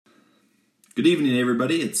Good evening,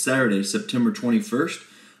 everybody. It's Saturday, September 21st.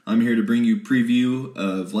 I'm here to bring you a preview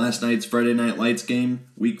of last night's Friday Night Lights game.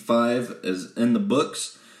 Week 5 is in the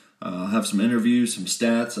books. I'll have some interviews, some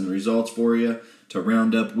stats, and results for you to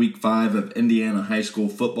round up Week 5 of Indiana high school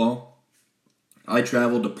football. I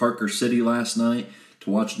traveled to Parker City last night to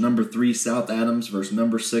watch number 3 South Adams versus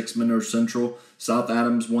number 6 Monroe Central. South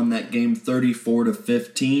Adams won that game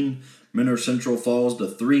 34-15. Monroe Central falls to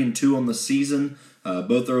 3-2 on the season.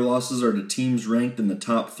 Both their losses are to teams ranked in the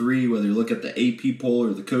top 3, whether you look at the AP poll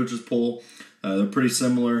or the coaches poll. They're pretty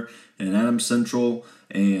similar, and Adams Central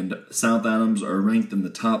and South Adams are ranked in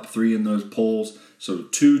the top 3 in those polls. So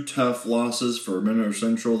 2 tough losses for Monroe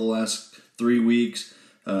Central the last 3 weeks.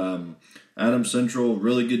 Adams Central,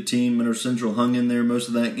 really good team. Monroe Central hung in there most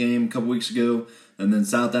of that game a couple weeks ago, and then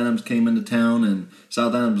South Adams came into town, and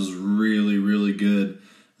South Adams is really, really good.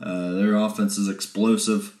 Their offense is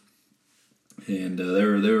explosive. And they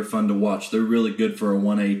were fun to watch. They're really good for a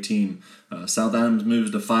 1A team. South Adams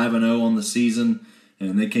moves to 5-0 on the season,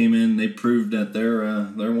 and they came in. They proved that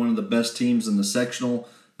they're one of the best teams in the sectional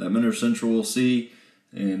that Monroe Central will see,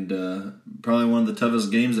 and probably one of the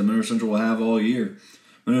toughest games that Monroe Central will have all year.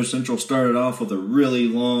 Monroe Central started off with a really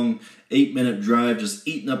long 8-minute drive, just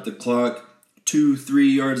eating up the clock,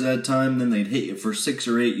 2-3 yards at a time. Then they'd hit you for 6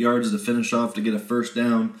 or 8 yards to finish off to get a first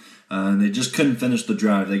down. And they just couldn't finish the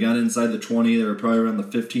drive. They got inside the 20. They were probably around the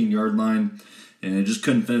 15-yard line, and they just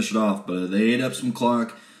couldn't finish it off. But they ate up some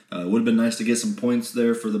clock. Would have been nice to get some points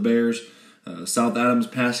there for the Bears. South Adams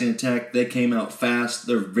passing attack, they came out fast.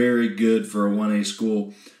 They're very good for a 1A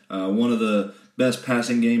school. One of the best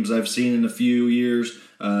passing games I've seen in a few years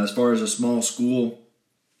as far as a small school.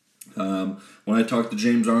 When I talked to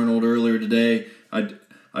James Arnold earlier today,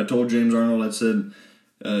 I told James Arnold, I said,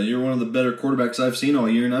 you're one of the better quarterbacks I've seen all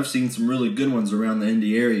year, and I've seen some really good ones around the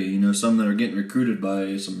Indy area. You know, some that are getting recruited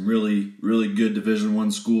by some really, really good Division I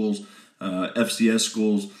schools, FCS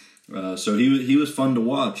schools. So he was fun to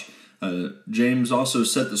watch. James also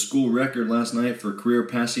set the school record last night for career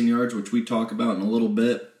passing yards, which we talk about in a little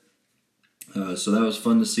bit. So that was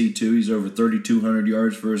fun to see, too. He's over 3,200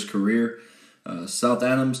 yards for his career. South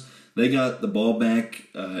Adams, they got the ball back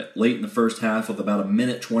late in the first half with about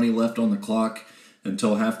 1:20 left on the clock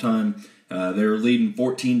until halftime. They were leading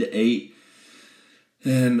 14-8.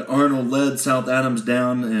 And Arnold led South Adams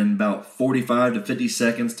down in about 45 to 50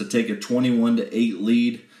 seconds to take a 21-8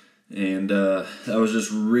 lead. And that was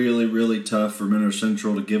just really, really tough for Monroe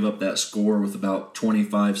Central to give up that score with about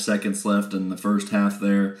 25 seconds left in the first half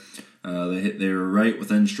there. They were right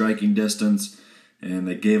within striking distance, and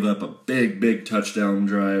they gave up a big, big touchdown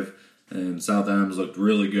drive. And South Adams looked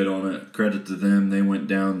really good on it. Credit to them. They went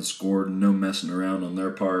down and scored, no messing around on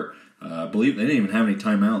their part. I believe they didn't even have any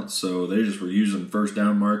timeouts, so they just were using first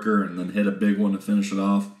down marker and then hit a big one to finish it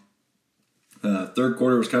off. Third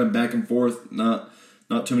quarter was kind of back and forth. Not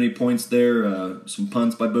too many points there. Some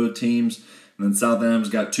punts by both teams. And then South Adams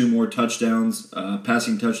got 2 more touchdowns,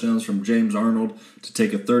 passing touchdowns from James Arnold to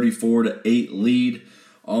take a 34-8 lead.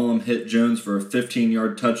 Allum hit Jones for a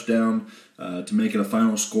 15-yard touchdown to make it a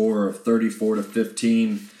final score of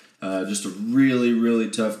 34-15. Just a really, really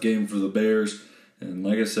tough game for the Bears. And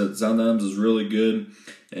like I said, South Adams is really good.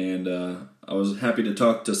 And I was happy to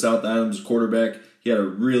talk to South Adams' quarterback. He had a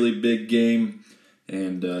really big game,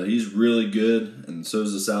 and he's really good. And so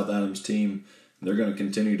is the South Adams team. They're going to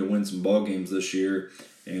continue to win some ball games this year.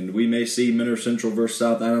 And we may see Monroe Central versus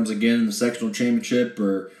South Adams again in the sectional championship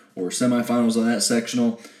or semifinals of that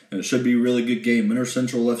sectional, and it should be a really good game. Monroe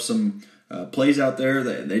Central left some plays out there.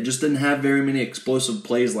 They just didn't have very many explosive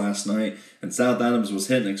plays last night, and South Adams was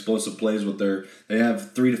hitting explosive plays with they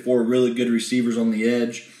have 3 to 4 really good receivers on the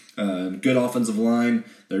edge, good offensive line.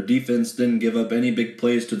 Their defense didn't give up any big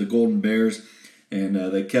plays to the Golden Bears, and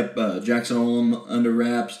they kept Jackson Allum under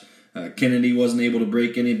wraps. Kennedy wasn't able to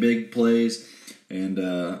break any big plays. And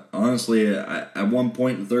honestly, at one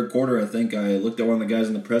point in the third quarter, I think I looked at one of the guys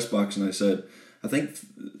in the press box and I said, I think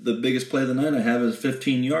the biggest play of the night I have is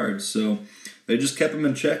 15 yards. So they just kept him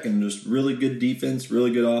in check, and just really good defense,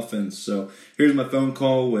 really good offense. So here's my phone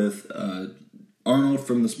call with Arnold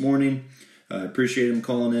from this morning. I appreciate him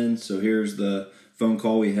calling in. So here's the phone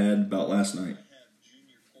call we had about last night. I have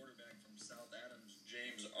junior quarterback from South Adams,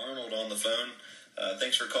 James Arnold, on the phone.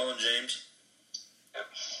 Thanks for calling, James. Yep.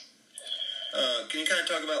 Can you kind of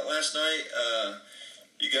talk about last night?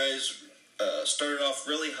 You guys started off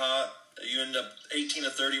really hot. You ended up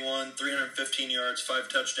 18-31, 315 yards, 5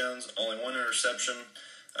 touchdowns, only 1 interception.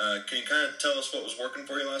 Can you kind of tell us what was working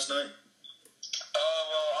for you last night?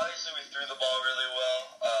 Well, obviously we threw the ball really well.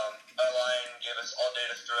 Our line gave us all day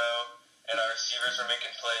to throw, and our receivers were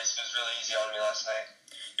making plays. It was really easy on me last night.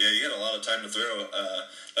 Yeah, you had a lot of time to throw.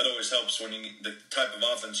 That always helps when the type of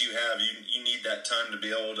offense you have. You need that time to be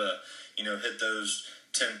able to, hit those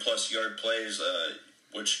 10-plus yard plays,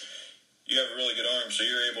 which you have a really good arm, so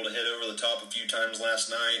you're able to hit over the top a few times last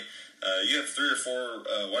night. You have 3 or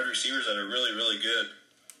 4 wide receivers that are really, really good.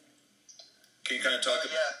 Can you kind of talk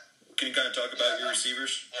about your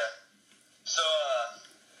receivers? Yeah. So,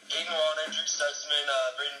 Aiden Warner, Drew Stutzman,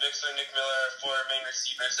 Braden Bixler, Nick Miller are 4 main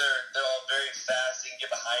receivers. They're all very fast. They can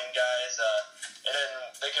get behind guys, and then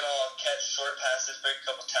they can all catch short passes, break a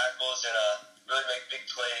couple tackles, and really make big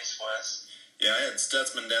plays for us. Yeah, I had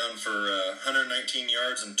Stutzman down for 119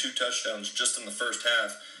 yards and 2 touchdowns just in the first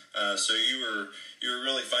half. So you were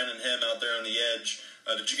really finding him out there on the edge.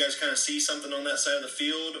 Did you guys kind of see something on that side of the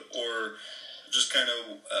field, or just kind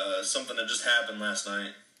of something that just happened last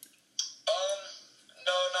night?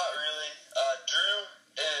 No, not really. Drew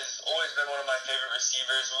has always been one of my favorite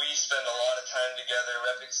receivers. We spend a lot of time together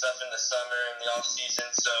repping stuff in the summer and the off season,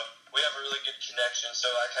 so we have a really good connection. So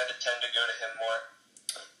I kind of tend to go to him more.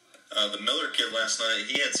 The Miller kid last night,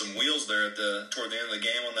 he had some wheels there toward the end of the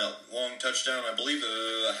game on that long touchdown. I believe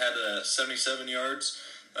it had 77 yards.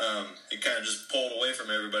 He kind of just pulled away from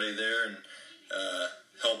everybody there and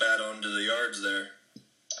helped add on to the yards there.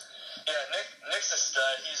 Yeah, Nick's a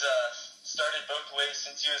stud. He's started both ways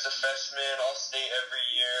since he was a freshman, All-State every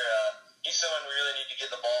year. He's someone we really need to get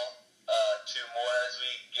the ball to more as we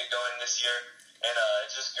get going this year. And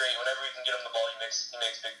it's just great. Whenever we can get him the ball, he makes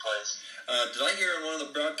big plays. Did I hear on one of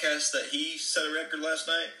the broadcasts that he set a record last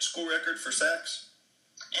night, school record for sacks?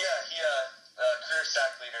 Yeah, he career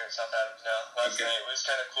sack leader at South Adams now. Last night it was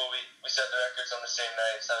kind of cool. We set the records on the same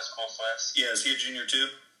night, so that was cool for us. Yeah, is he a junior too?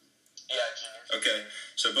 Yeah, junior. Okay,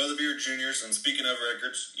 so both of you are juniors, and speaking of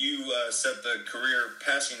records, you set the career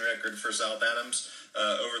passing record for South Adams,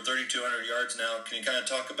 over 3,200 yards now. Can you kind of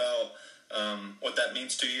talk about what that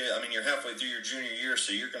means to you? I mean, you're halfway through your junior year,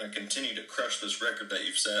 so you're going to continue to crush this record that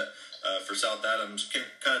you've set for South Adams. Can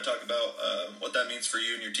you kind of talk about what that means for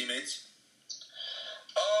you and your teammates?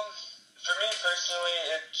 For me personally,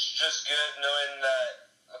 it's just good knowing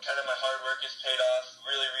that kind of my hard work has paid off.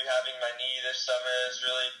 Really rehabbing my knee this summer has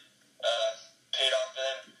really paid off. And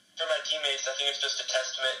then for my teammates, I think it's just a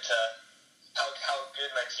testament to how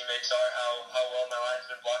good my teammates are, how well my line's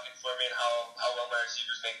been blocking for me, and how well my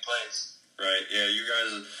receivers make plays. Right, yeah, you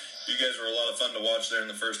guys were a lot of fun to watch there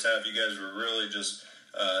in the first half. You guys were really just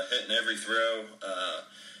hitting every throw.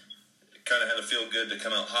 Kind of had to feel good to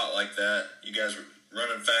come out hot like that. You guys were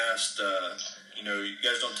running fast. You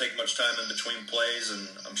guys don't take much time in between plays, and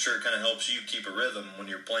I'm sure it kind of helps you keep a rhythm when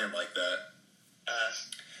you're playing like that.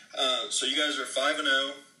 So you guys are 5-0.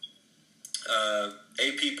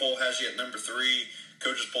 AP poll has you at number 3.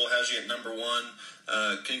 Coaches poll has you at number 1.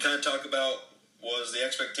 Can you kind of talk about, was the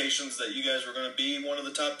expectations that you guys were going to be one of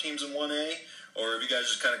the top teams in 1A, or have you guys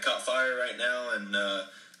just kind of caught fire right now and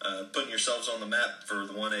putting yourselves on the map for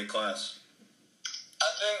the 1A class? I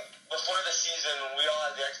think before the season, we all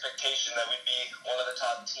had the expectation that we'd be one of the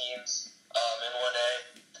top teams in 1A,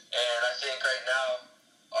 and I think right now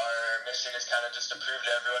our mission is kind of just to prove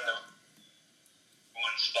to everyone that we're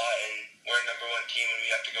one spot and we're number 1 team, and we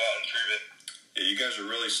have to go out and prove it. Yeah, you guys are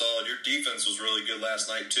really solid. Your defense was really good last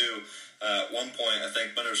night too. At one point, I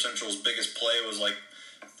think Monroe Central's biggest play was like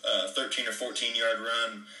 13 or 14 yard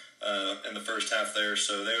run in the first half there.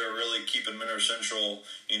 So they were really keeping Monroe Central,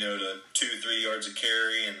 to 2-3 yards of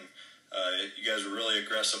carry, and you guys were really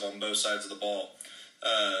aggressive on both sides of the ball.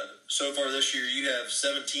 So far this year, you have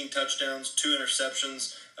 17 touchdowns, 2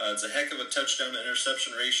 interceptions. It's a heck of a touchdown to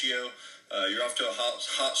interception ratio. You're off to a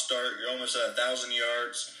hot start. You're almost at 1,000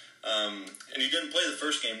 yards. And you didn't play the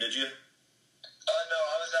first game, did you? No,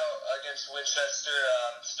 I was out against Winchester,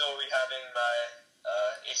 still rehabbing my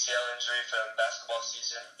ACL injury from basketball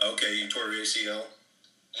season. Okay, you tore your ACL?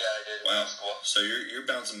 Yeah, I did. Wow. Basketball. So you're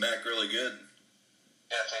bouncing back really good.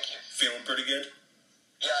 Yeah, thank you. Feeling pretty good?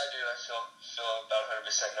 Yeah, I do. I feel about 100%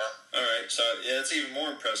 now. All right, so yeah, it's even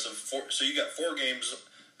more impressive. So you got 4 games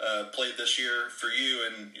played this year for you,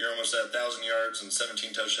 and you're almost at 1,000 yards and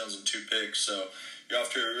 17 touchdowns and 2 picks. So you're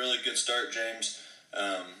off to a really good start, James.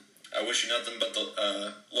 I wish you nothing but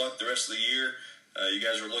the luck the rest of the year. You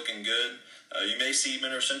guys are looking good. You may see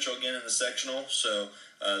Monroe Central again in the sectional, so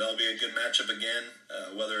that'll be a good matchup again,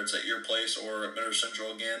 whether it's at your place or at Monroe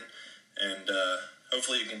Central again. And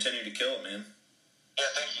hopefully you continue to kill it, man. Yeah,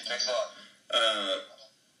 thank you. Thanks a lot.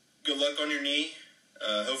 Good luck on your knee.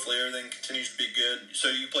 Hopefully everything continues to be good. So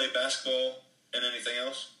you play basketball and anything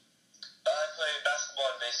else? I play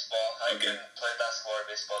basketball and baseball. I Okay. didn't play basketball or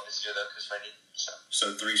baseball this year, though, because my knee.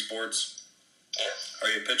 So 3 sports. Yeah. Are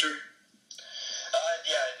you a pitcher?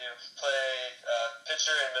 Yeah, I do. Play pitcher,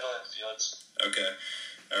 pitcher and middle infields. Okay.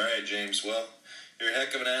 All right, James. Well, you're a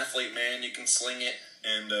heck of an athlete, man. You can sling it,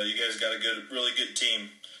 and you guys got a really good team.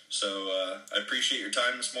 So I appreciate your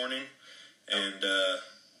time this morning, and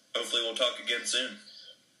hopefully we'll talk again soon.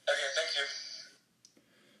 Okay, thank you.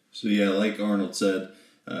 So, yeah, like Arnold said,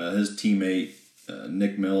 his teammate,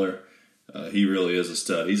 Nick Miller, he really is a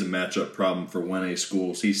stud. He's a matchup problem for 1A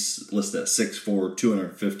schools. He's listed at 6'4",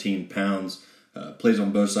 215 pounds, plays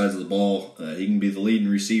on both sides of the ball. He can be the leading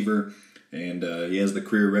receiver, and he has the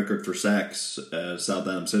career record for sacks South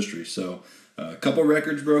Adams history. So a couple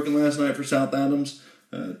records broken last night for South Adams.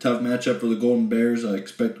 Tough matchup for the Golden Bears. I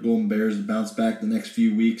expect the Golden Bears to bounce back the next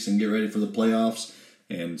few weeks and get ready for the playoffs.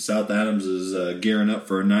 And South Adams is gearing up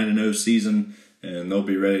for a 9-0 season, and they'll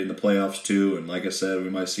be ready in the playoffs too. And like I said, we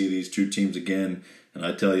might see these two teams again. And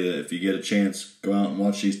I tell you, if you get a chance, go out and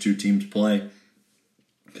watch these two teams play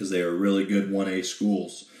because they are really good 1A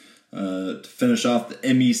schools. To finish off the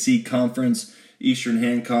MEC Conference, Eastern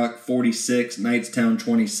Hancock 46, Knightstown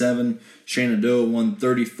 27. Shenandoah won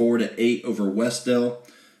 34-8 over Westdale.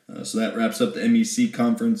 So that wraps up the MEC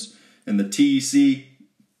Conference. And the TEC,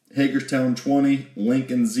 Hagerstown 20,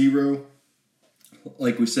 Lincoln 0.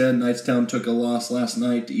 Like we said, Knightstown took a loss last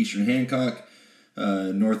night to Eastern Hancock.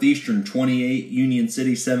 Northeastern 28, Union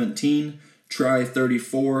City 17. Tri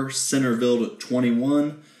 34, Centerville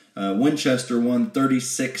 21. Winchester won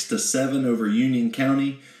 36-7 over Union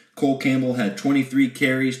County. Cole Campbell had 23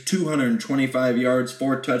 carries, 225 yards,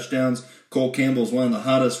 4 touchdowns. Cole Campbell is one of the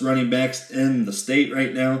hottest running backs in the state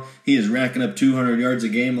right now. He is racking up 200 yards a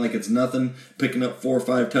game like it's nothing, picking up 4 or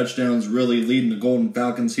 5 touchdowns, really leading the Golden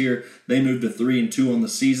Falcons here. They moved to 3-2 on the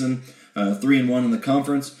season, 3-1 in the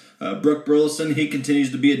conference. Brooke Burleson, he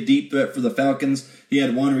continues to be a deep threat for the Falcons. He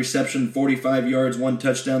had 1 reception, 45 yards, 1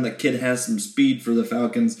 touchdown. That kid has some speed for the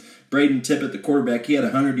Falcons. Braden Tippett, the quarterback, he had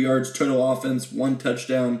 100 yards, total offense, 1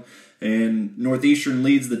 touchdown. And Northeastern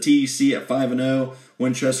leads the TEC at 5-0.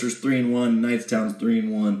 Winchester's 3-1, Knightstown's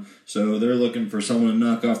 3-1. So they're looking for someone to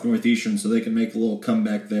knock off Northeastern so they can make a little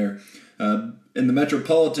comeback there. In the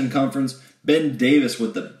Metropolitan Conference, Ben Davis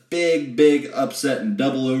with the big upset in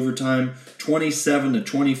double overtime,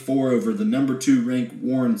 27-24 over the number 2 ranked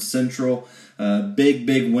Warren Central.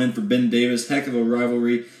 Big win for Ben Davis. Heck of a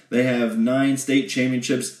rivalry. They have 9 state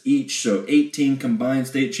championships each, so 18 combined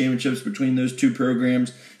state championships between those two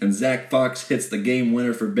programs. And Zach Fox hits the game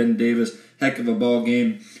winner for Ben Davis. Heck of a ball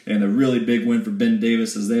game, and a really big win for Ben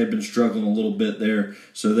Davis as they had been struggling a little bit there.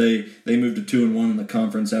 So they moved to 2-1 in the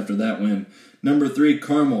conference after that win. Number 3,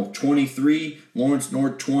 Carmel, 23, Lawrence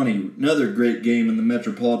North 20. Another great game in the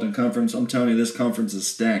Metropolitan Conference. I'm telling you, this conference is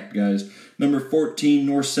stacked, guys. Number 14,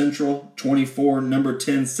 North Central, 24. Number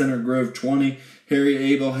 10, Center Grove, 20. Harry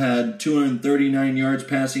Abel had 239 yards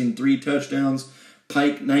passing, 3 touchdowns.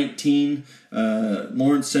 Pike 19,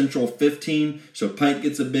 Lawrence Central 15. So Pike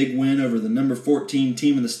gets a big win over the number 14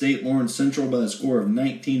 team in the state, Lawrence Central, by a score of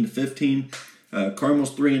 19-15.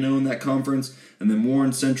 Carmel's 3-0 in that conference. And then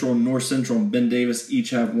Warren Central, North Central, and Ben Davis each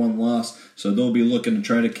have 1 loss. So they'll be looking to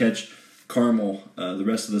try to catch Carmel the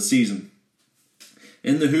rest of the season.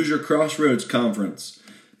 In the Hoosier Crossroads Conference,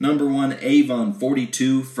 number 1, Avon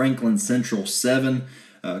 42, Franklin Central 7.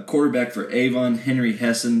 Quarterback for Avon, Henry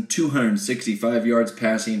Hessen, 265 yards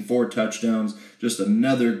passing, 4 touchdowns. Just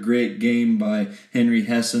another great game by Henry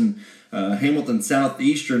Hessen. Hamilton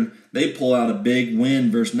Southeastern, they pull out a big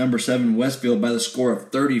win versus number 7 Westfield by the score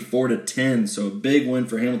of 34-10. So a big win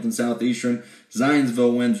for Hamilton Southeastern.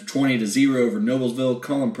 Zionsville wins 20-0 over Noblesville.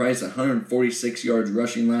 Colin Price, 146 yards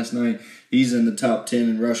rushing last night. He's in the top 10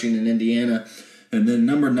 in rushing in Indiana. And then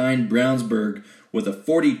number 9 Brownsburg with a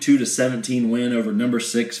 42-17 win over number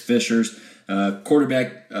 6 Fishers.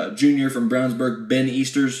 Quarterback junior from Brownsburg, Ben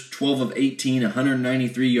Easters, 12 of 18,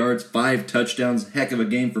 193 yards, 5 touchdowns. Heck of a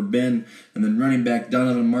game for Ben. And then running back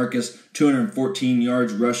Donovan Marcus, 214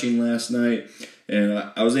 yards rushing last night.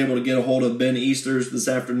 And I was able to get a hold of Ben Easters this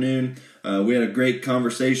afternoon. We had a great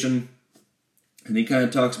conversation. And he kind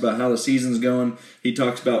of talks about how the season's going. He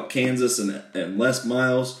talks about Kansas and Les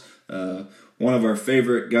Miles. One of our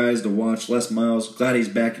favorite guys to watch, Les Miles. Glad he's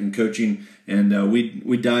back in coaching, and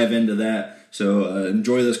we dive into that. So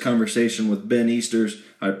enjoy this conversation with Ben Easters.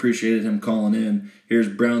 I appreciated him calling in. Here's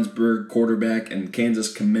Brownsburg quarterback and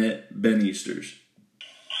Kansas commit, Ben Easters.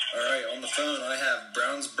 All right, on the phone I have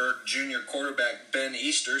Brownsburg junior quarterback Ben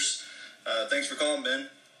Easters. Thanks for calling, Ben.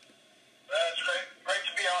 It's great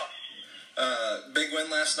to be on. Big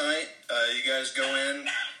win last night. You guys go in,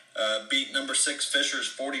 beat number 6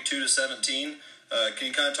 Fishers 42-17. Can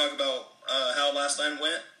you kind of talk about how last night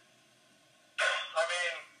went? I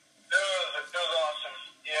mean, it was awesome.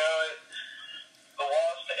 You know, the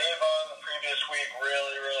loss to Avon the previous week really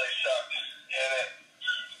really sucked, and it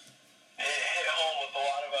hit home with a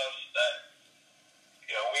lot of us that,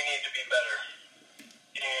 we need to be better.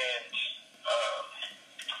 And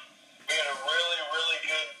we had a really, really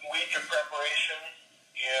good week of preparation.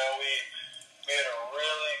 We had a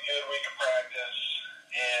really good week of practice,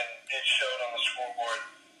 and it showed on the scoreboard.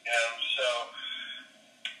 So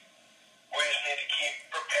we just need to keep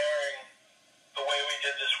preparing the way we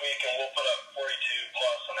did this week, and we'll put up 42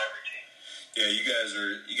 plus on every team. Yeah, you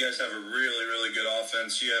guys have a really, really good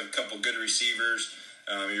offense. You have a couple good receivers.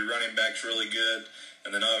 Your running back's really good. And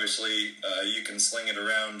then obviously you can sling it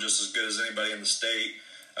around just as good as anybody in the state.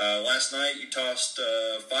 Last night you tossed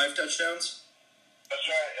 5 touchdowns? That's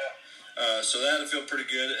right, yeah. So that would feel pretty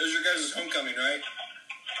good. It was your guys' homecoming, right?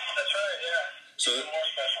 That's right, yeah. So even more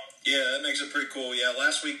special. Yeah, that makes it pretty cool. Yeah,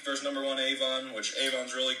 last week versus number 1 Avon, which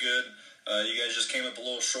Avon's really good. You guys just came up a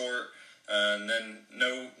little short. And then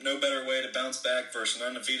no better way to bounce back versus an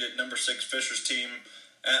undefeated number 6 Fishers team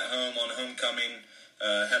at home on homecoming.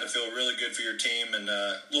 Had to feel really good for your team and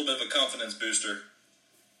a little bit of a confidence booster.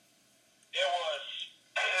 It was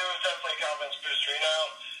definitely a confidence booster.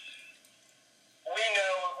 We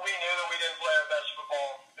knew that we didn't play our best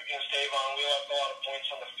football against Avon. We left a lot of points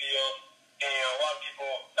on the field, and a lot of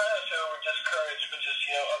people not necessarily were discouraged, but just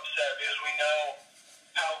upset because we know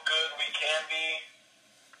how good we can be,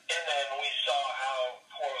 and then we saw how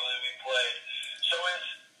poorly we played. So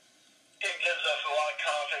it gives us a lot of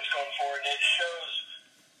confidence going forward, and it shows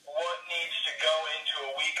what needs to go into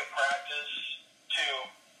a week of practice to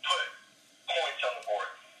put points on the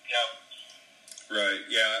board. Yeah. Right.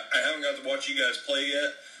 Yeah, I haven't got to watch you guys play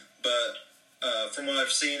yet, but from what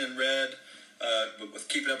I've seen and read, with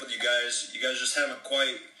keeping up with you guys just haven't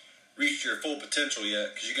quite reached your full potential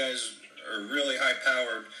yet because you guys are really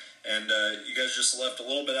high-powered, and you guys just left a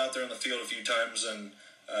little bit out there on the field a few times, and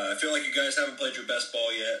I feel like you guys haven't played your best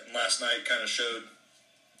ball yet, and last night kind of showed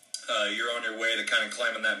you're on your way to kind of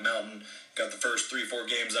climbing that mountain. Got the first 3-4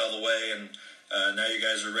 games out of the way, and now you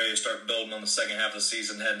guys are ready to start building on the second half of the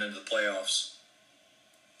season heading into the playoffs.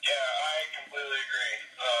 Yeah, I completely agree.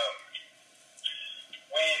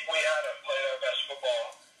 We hadn't played our best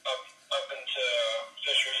football up into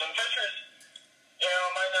Fishers, and Fishers,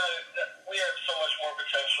 we have so much more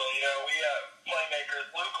potential. We have playmakers.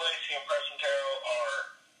 Luke Lacey and Preston Terrell are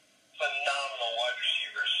phenomenal wide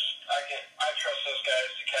receivers. I trust those guys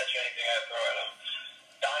to catch anything I throw at them.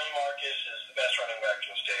 Donnie Marcus is the best running back in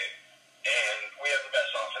the state, and we have the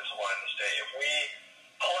best offensive line in the state.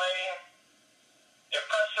 If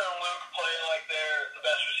Preston and Luke play like they're the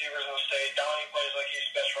best receivers in the state, Donnie plays like he's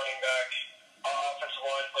the best running back, our offensive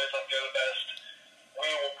line plays like they're the best, we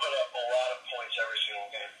will put up a lot of points every single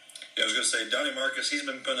game. Yeah, I was going to say, Donnie Marcus, he's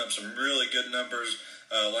been putting up some really good numbers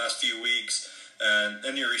last few weeks. And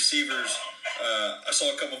then your receivers, I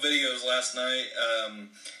saw a couple videos last night,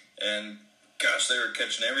 and gosh, they were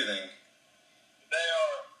catching everything. They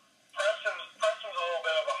are. Preston's a little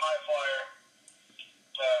bit of a high flyer.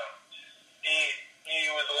 He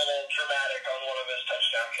was a little dramatic on one of his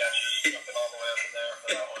touchdown catches, jumping all the way up in there for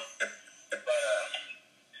that one. But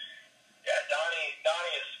yeah, Donnie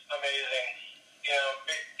is amazing.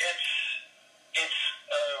 It's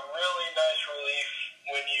a really nice relief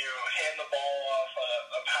when you hand the ball off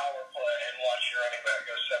a power play and watch your running back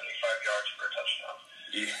go 75 yards for a touchdown.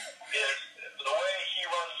 Yeah. The way he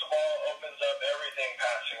runs the ball opens up everything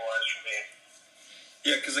passing-wise for me.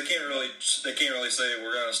 Yeah, because they can't really say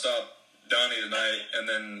we're going to stop Donnie tonight and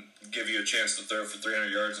then give you a chance to throw for 300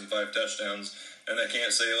 yards and 5 touchdowns, and they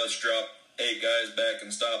can't say let's drop 8 guys back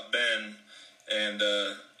and stop Ben and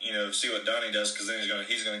see what Donnie does, because then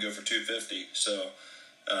he's going to go for 250. So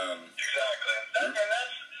exactly. And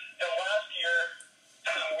last year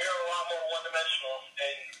we were a lot more one-dimensional,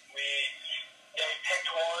 and they picked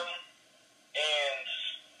one and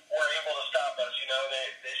were able to stop us.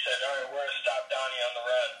 They said, all right, we're going to stop Donnie on the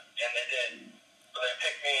run, and they did. So they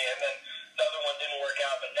picked me, and then the other one didn't work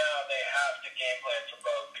out, but now they have to game plan for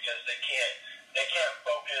both, because they can't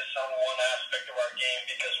focus on one aspect of our game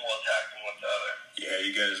because we'll attack them with the other. Yeah,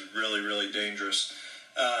 you guys are really, really dangerous.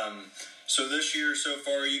 So this year so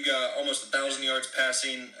far, you got almost 1,000 yards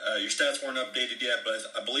passing. Your stats weren't updated yet, but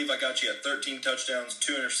I believe I got you at 13 touchdowns,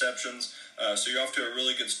 2 interceptions. So you're off to a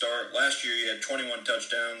really good start. Last year you had 21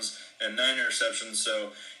 touchdowns and 9 interceptions,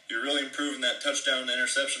 so you're really improving that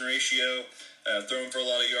touchdown-to-interception ratio, throwing for a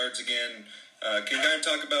lot of yards again. Can you kind of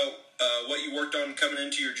talk about what you worked on coming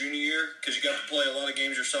into your junior year? Because you got to play a lot of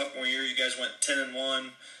games your sophomore year. You guys went 10-1,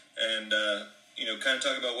 and kind of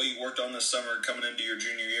talk about what you worked on this summer coming into your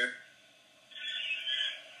junior year.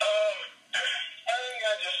 I think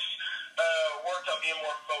I just worked on being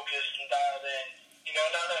more focused and dialed in.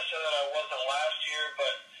 not necessarily that I wasn't last year,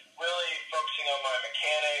 but really focusing on my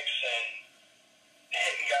mechanics and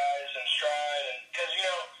hitting guys in stride. And because,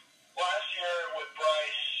 last year with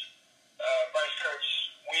Bryce Kurtz,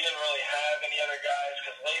 we didn't really have any other guys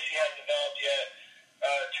because Lacey hadn't developed yet.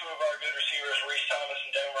 Two of our good receivers, Reese Thomas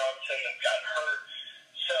and Devin Robinson, have gotten hurt.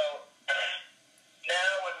 So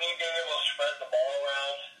now with me being able to spread the ball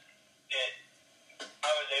around,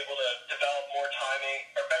 I was able to develop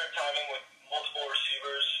better timing with multiple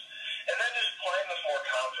receivers, and then just playing with more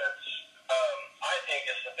confidence. I think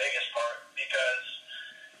is the biggest part because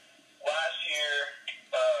last year,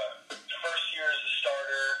 first year as a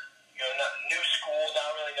starter, not new school, not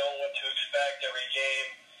really knowing what to expect every game,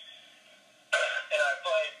 and I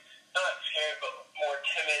played not scared but more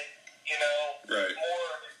timid, right.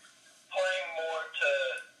 Playing more to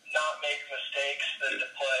not make mistakes than to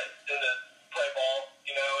play ball,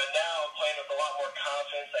 and now I'm playing with a lot more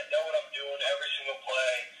confidence. I know what I'm doing every single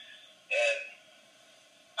play, and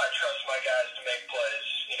I trust my guys to make plays,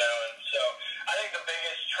 and so I think the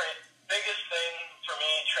biggest thing for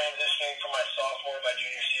me transitioning from my sophomore to my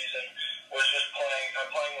junior season was just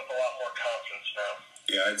I'm playing with a lot more confidence now.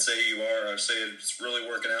 Yeah, I'd say you are. I'd say it's really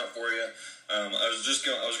working out for you. I was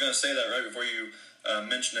going to say that right before you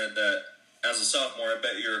mentioned it, that as a sophomore, I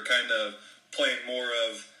bet you're kind of playing more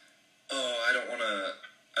of, I don't want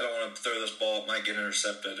to throw this ball, it might get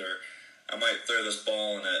intercepted, or I might throw this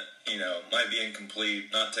ball and it, might be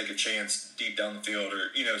incomplete, not take a chance deep down the field,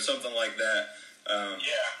 or, something like that.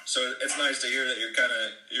 So it's nice to hear that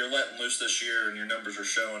you're letting loose this year and your numbers are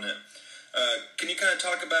showing it. Can you kind of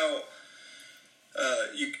talk about,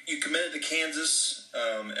 you committed to Kansas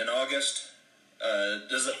in August.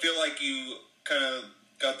 Does it feel like you kind of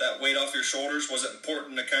got that weight off your shoulders? Was it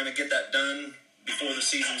important to kind of get that done before the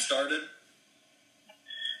season started?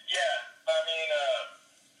 Yeah, I mean,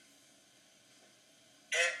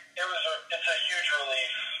 it's a huge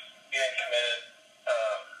relief being committed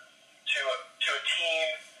to a team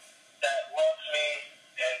that loves me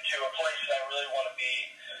and to a place that I really want to be.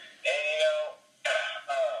 And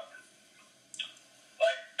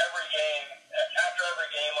like after every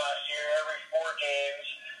game last year, every 4 games,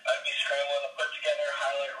 I'd be scrambling to put together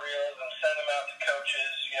highlight reels and send them out to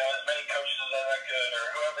coaches, as many coaches as I could, or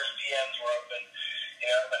whoever's DMs were open,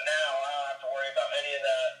 but now I don't have to worry about any of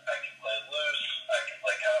that. I can play loose, I can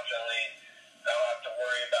play confidently, I don't have to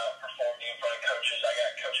worry about performing in front of coaches. I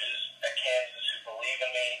got coaches at Kansas who believe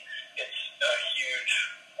in me. It's a huge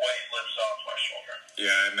weight lifts off my shoulder.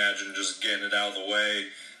 Yeah, I imagine just getting it out of the way,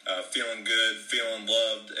 feeling good, feeling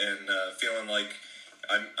loved, and feeling like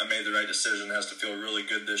I made the right decision. It has to feel really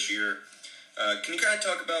good this year. Can you kind of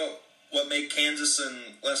talk about what made Kansas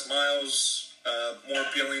and Les Miles more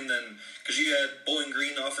appealing than, because you had Bowling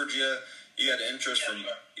Green offered you, you had interest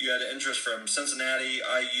from Cincinnati,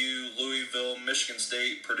 IU, Louisville, Michigan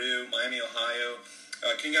State, Purdue, Miami, Ohio.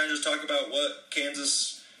 Can you kind of just talk about what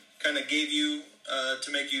Kansas kind of gave you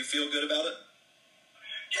to make you feel good about it?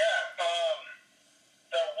 Yeah,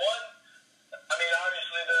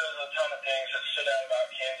 obviously there's a ton of things that stood out about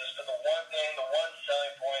Kansas, but the one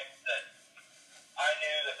selling point that I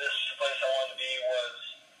knew that this is the place I wanted to be was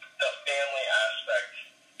the family aspect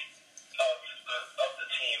of the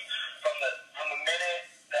team. From the minute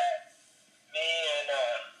that me and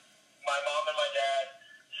my mom and my dad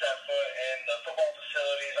set foot in the football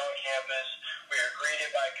facilities on campus, we were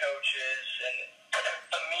greeted by coaches, and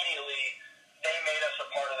immediately they made us a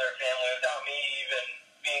part of their family without me even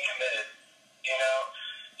being committed.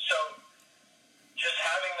 So just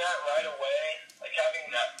having that right away, like having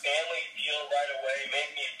that family feel right away,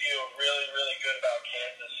 made me feel really, really good about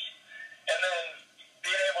Kansas. And then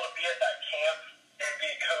being able to be at that camp and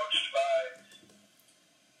be coached by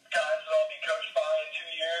guys that I'll be coached by in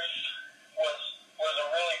 2 years was a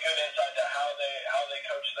really good insight to how they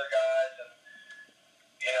coach their guys, and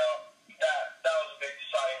that was a big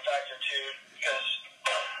deciding factor too, because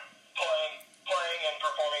playing and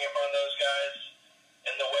performing in front of those guys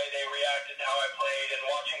and the way they reacted to how I played and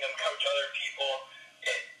watching them coach other people,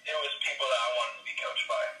 it was people that I wanted to be coached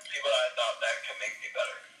by, people that I thought that could make me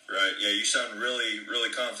better. Right, yeah, you sound really, really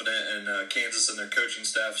confident in Kansas and their coaching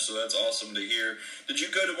staff, so that's awesome to hear. Did you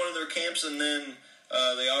go to one of their camps and then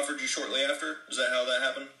they offered you shortly after? Is that how that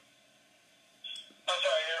happened? I'm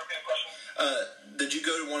sorry, can you repeat the question? Did you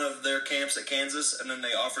go to one of their camps at Kansas and then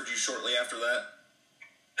they offered you shortly after that?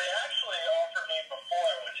 They actually offered me before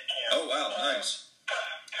I went to camp. Oh, wow, nice.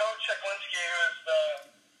 Coach Cheklinski, who is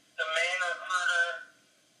the main recruiter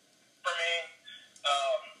for me,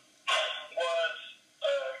 was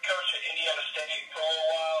a coach at Indiana State for a little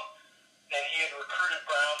while, and he had recruited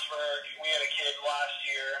Brownsburg. We had a kid last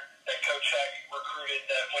year that Coach Heck recruited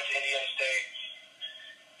went to Indiana State.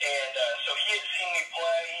 And so he had seen me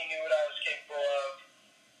play. He knew what I was capable of.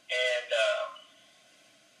 And,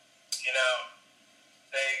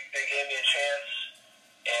 they gave me a chance.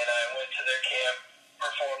 And I went to their camp,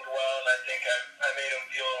 performed well, and I think I made them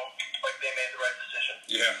feel like they made the right decision.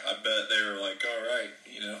 Yeah, I bet they were like, all right,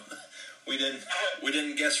 we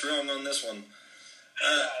didn't guess wrong on this one.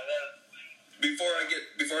 Before I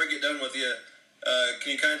get done with you,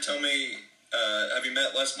 can you kind of tell me, have you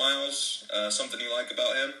met Les Miles? Something you like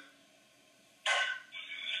about him?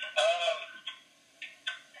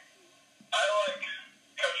 I like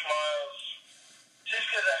Coach Miles just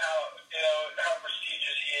because of how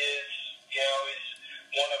prestigious he is. He's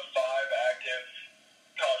one of 5 active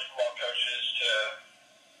college football coaches to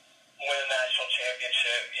win a national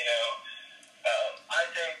championship. I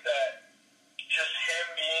think that just him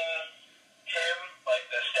being him, like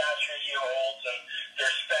the stature he holds and the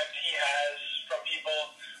respect he has from people,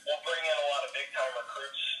 will bring in a lot of big time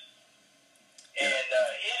recruits. And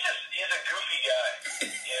he's a goofy guy.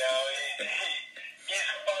 He's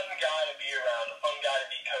a fun guy to be around, a fun guy to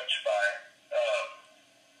be coached by.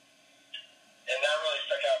 And that really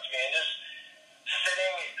stuck out to me. And just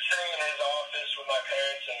sitting in his office with my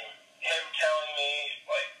parents and him telling me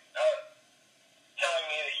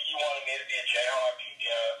that he wanted me to be a Jayhawk.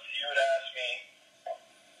 If you would ask me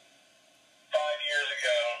 5 years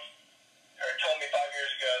ago, or told me 5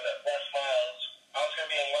 years ago that I was going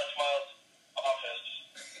to be in Les Miles' office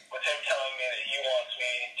with him telling me that he wants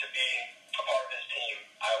me to be a part of his team,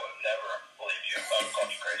 I would have never believed you. I would have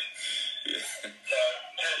called you crazy. Yeah. So,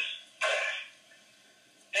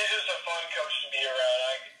 he's just a fun coach to be around.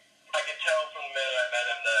 I could tell from the minute I met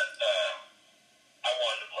him that I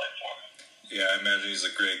wanted to play for him. Yeah, I imagine he's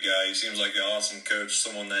a great guy. He seems like an awesome coach,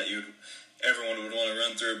 someone that everyone would want to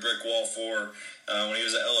run through a brick wall for. When he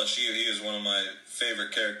was at LSU, he was one of my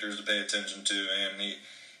favorite characters to pay attention to, and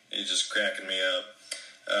he's just cracking me up.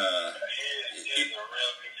 He's a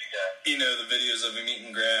real goofy guy. The videos of him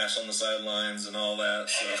eating grass on the sidelines and all that.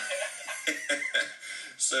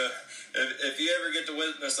 So, if you ever get to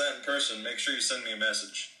witness that in person, make sure you send me a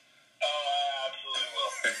message. Oh, I absolutely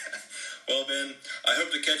will. Well, Ben, I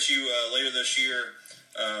hope to catch you later this year.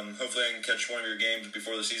 Hopefully I can catch one of your games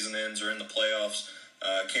before the season ends or in the playoffs.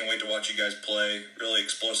 Can't wait to watch you guys play. Really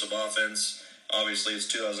explosive offense. Obviously, it's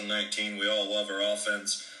 2019. We all love our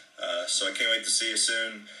offense. So I can't wait to see you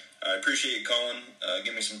soon. I appreciate you calling.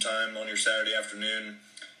 Give me some time on your Saturday afternoon.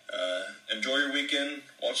 Enjoy your weekend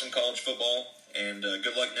watching college football, and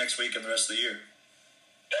good luck next week and the rest of the year.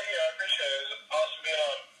 Thank you. I appreciate it. It was awesome being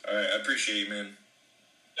on. All right. I appreciate you, man.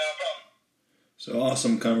 No problem. So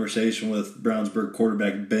awesome conversation with Brownsburg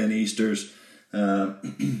quarterback Ben Easters,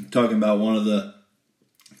 talking about one of the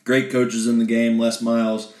great coaches in the game, Les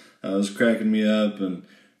Miles. Was cracking me up and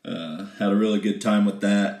had a really good time with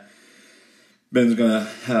that. Ben's going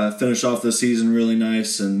to finish off the season really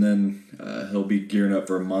nice, and then he'll be gearing up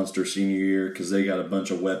for a monster senior year because they got a bunch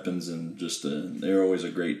of weapons and just they're always a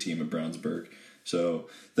great team at Brownsburg. So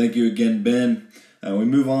thank you again, Ben. We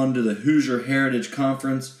move on to the Hoosier Heritage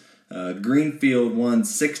Conference. Greenfield won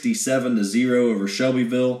 67-0 over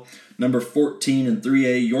Shelbyville. Number 14 in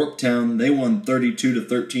 3A, Yorktown, they won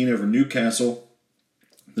 32-13 over Newcastle.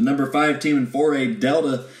 The number 5 team in 4A,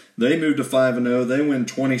 Delta, they moved to 5-0. They win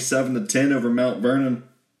 27-10 over Mount Vernon.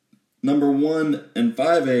 Number 1 in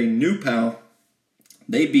 5A, New Pal,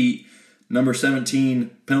 they beat number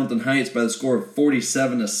 17, Pendleton Heights, by the score of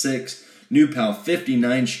 47-6. New Pal,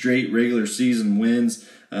 59 straight regular season wins.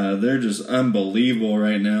 They're just unbelievable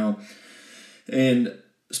right now. And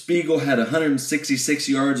Spiegel had 166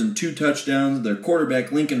 yards and 2 touchdowns. Their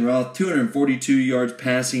quarterback, Lincoln Roth, 242 yards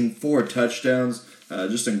passing, 4 touchdowns.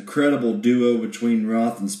 Just an incredible duo between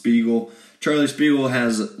Roth and Spiegel. Charlie Spiegel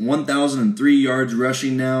has 1,003 yards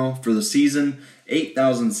rushing now for the season,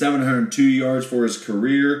 8,702 yards for his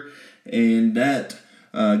career, and that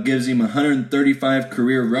gives him 135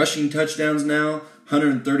 career rushing touchdowns now,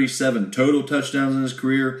 137 total touchdowns in his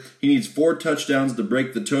career. He needs 4 touchdowns to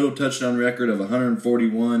break the total touchdown record of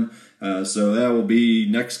 141. So that will be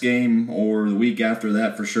next game or the week after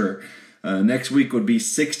that for sure. Next week would be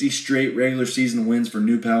 60 straight regular season wins for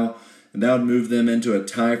New Pal, and that would move them into a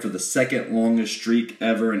tie for the second longest streak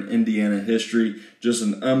ever in Indiana history. Just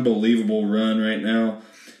an unbelievable run right now,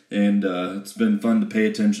 and it's been fun to pay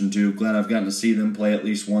attention to. Glad I've gotten to see them play at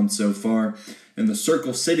least once so far. In the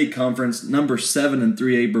Circle City Conference, number 7 in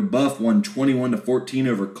 3A, Brebeuf won 21-14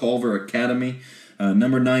 over Culver Academy.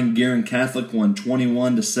 Number 9, Guerin Catholic won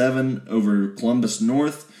 21-7 over Columbus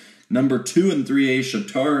North. Number 2 in 3A,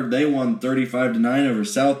 Chatard, they won 35-9 over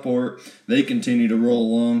Southport. They continue to roll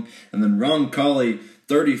along. And then Roncalli,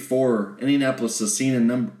 34. Indianapolis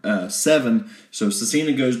Scecina 7. So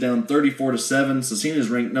Scecina goes down 34-7. Scecina is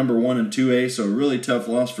ranked number 1 in 2A, so a really tough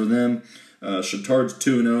loss for them. Chittard's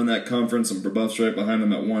 2-0 in that conference, and Brebeuf's right behind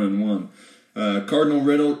them at 1-1. Cardinal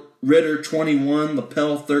Ritter 21,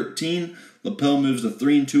 Lapel 13. Lapel moves to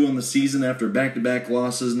 3-2 on the season after back-to-back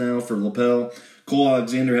losses now for Lapel. Cole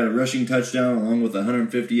Alexander had a rushing touchdown along with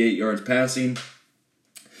 158 yards passing.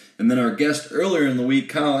 And then our guest earlier in the week,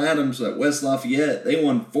 Kyle Adams at West Lafayette, they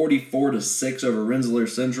won 44-6 over Rensselaer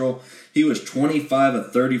Central. He was 25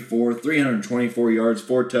 of 34, 324 yards,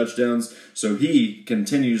 4 touchdowns. So he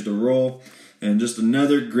continues to roll. And just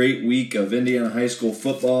another great week of Indiana high school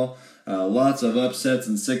football. Lots of upsets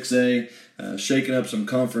in 6A, shaking up some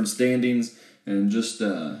conference standings, and just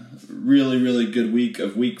really, really good week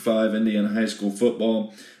of Week 5 Indiana high school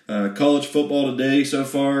football. College football today so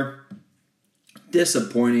far,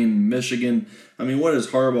 disappointing. Michigan, I mean, what is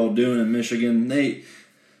Harbaugh doing in Michigan? They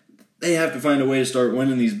have to find a way to start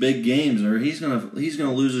winning these big games, or he's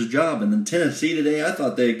gonna lose his job. And then Tennessee today, I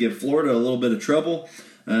thought they'd give Florida a little bit of trouble.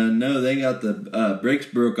 No, they got the brakes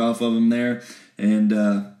broke off of him there,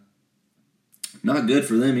 and not good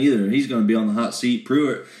for them either. He's going to be on the hot seat.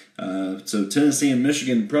 Pruitt. So Tennessee and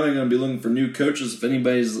Michigan probably going to be looking for new coaches if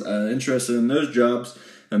anybody's interested in those jobs.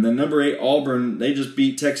 And then number 8 Auburn, they just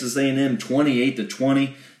beat Texas A&M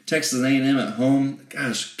 28-20. Texas A&M at home.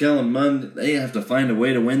 Gosh, Kellen Mond, they have to find a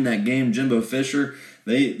way to win that game. Jimbo Fisher,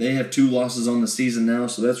 they have 2 losses on the season now,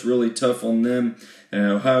 so that's really tough on them. And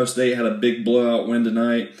Ohio State had a big blowout win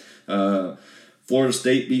tonight. Florida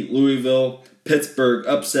State beat Louisville. Pittsburgh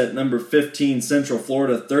upset number 15 Central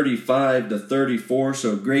Florida 35-34.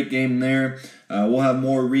 So great game there. We'll have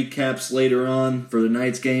more recaps later on for the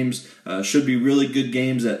night's games. Should be really good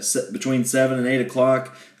games at between 7 and 8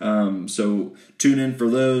 o'clock. So tune in for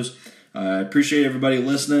those. I appreciate everybody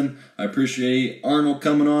listening. I appreciate Arnold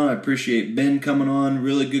coming on. I appreciate Ben coming on.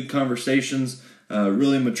 Really good conversations.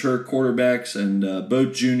 Really mature quarterbacks and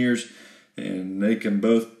both juniors. And they can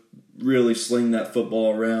both really sling that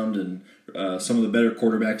football around, and some of the better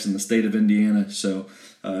quarterbacks in the state of Indiana. So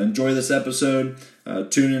enjoy this episode.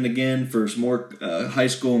 Tune in again for some more high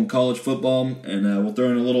school and college football, and we'll throw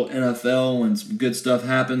in a little NFL when some good stuff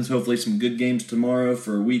happens. Hopefully some good games tomorrow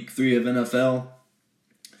for week 3 of NFL.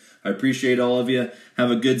 I appreciate all of you. Have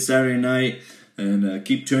a good Saturday night, and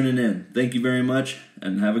keep tuning in. Thank you very much,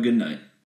 and have a good night.